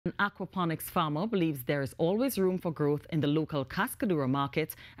An aquaponics farmer believes there is always room for growth in the local Cascadura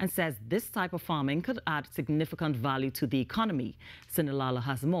market and says this type of farming could add significant value to the economy. Sinalala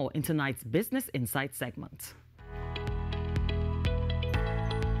has more in tonight's Business Insight segment.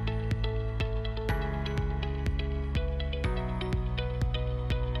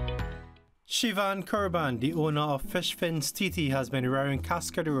 Shivan Kurban, the owner of Fish Fins TT, has been rearing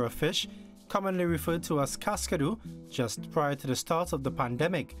Cascadura fish, commonly referred to as Cascadu, just prior to the start of the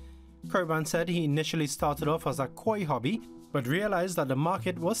pandemic. Kurban said he initially started off as a koi hobby, but realized that the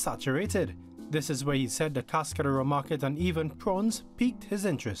market was saturated. This is where he said the Cascadura market and even prawns piqued his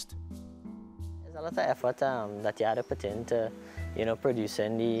interest. There's a lot of effort that you had to put into,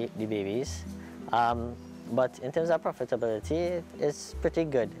 producing the babies. But in terms of profitability, it's pretty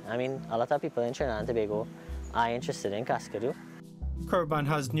good. I mean, a lot of people in Trinidad and Tobago are interested in Cascadu. Kurban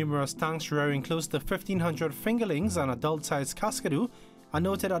has numerous tanks rearing close to 1,500 fingerlings and adult-sized Cascadu, and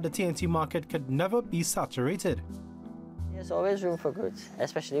noted that the TNT market could never be saturated. There's always room for growth,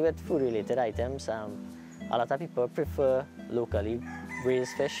 especially with food-related items. A lot of people prefer locally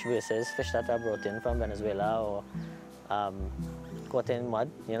raised fish versus fish that are brought in from Venezuela or caught in mud.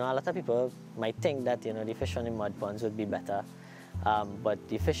 A lot of people might think that the fish on the mud ponds would be better, but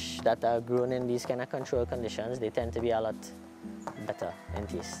the fish that are grown in these kind of controlled conditions, they tend to be a lot better in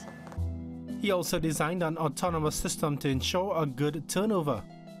taste. He also designed an autonomous system to ensure a good turnover.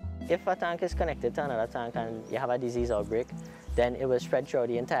 If a tank is connected to another tank and you have a disease outbreak, then it will spread throughout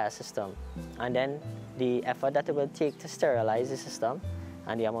the entire system. And then the effort that it will take to sterilize the system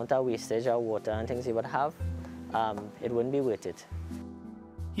and the amount of wastage of water and things you would have, it wouldn't be worth it.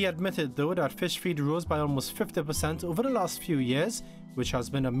 He admitted, though, that fish feed rose by almost 50% over the last few years, which has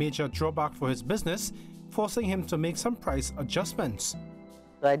been a major drawback for his business, forcing him to make some price adjustments.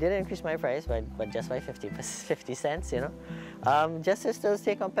 I did increase my price, but just by 50 cents, just to still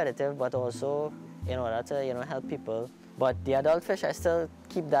stay competitive, but also in order to, help people. But the adult fish, I still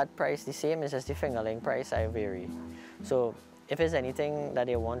keep that price the same. It's just the fingerling price I vary. So if it's anything that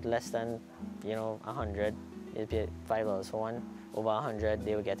they want less than, 100, it'd be $5 for one. Over 100,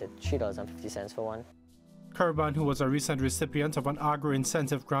 they will get it $3.50 for one. Kurban, who was a recent recipient of an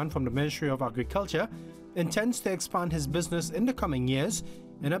agro-incentive grant from the Ministry of Agriculture, intends to expand his business in the coming years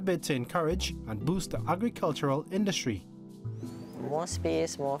in a bid to encourage and boost the agricultural industry. More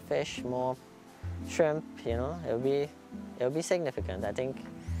space, more fish, more shrimp, it'll be significant. I think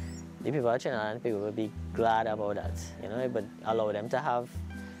the people of Trinidad and Tobago will be glad about that. It would allow them to have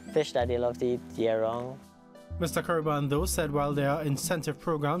fish that they love to eat year-round. Mr. Kurban, though, said while there are incentive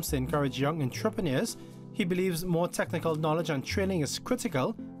programs to encourage young entrepreneurs, he believes more technical knowledge and training is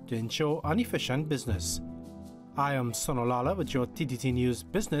critical to ensure an efficient business. I am Sonolala with your TTT News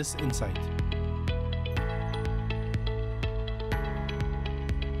Business Insight.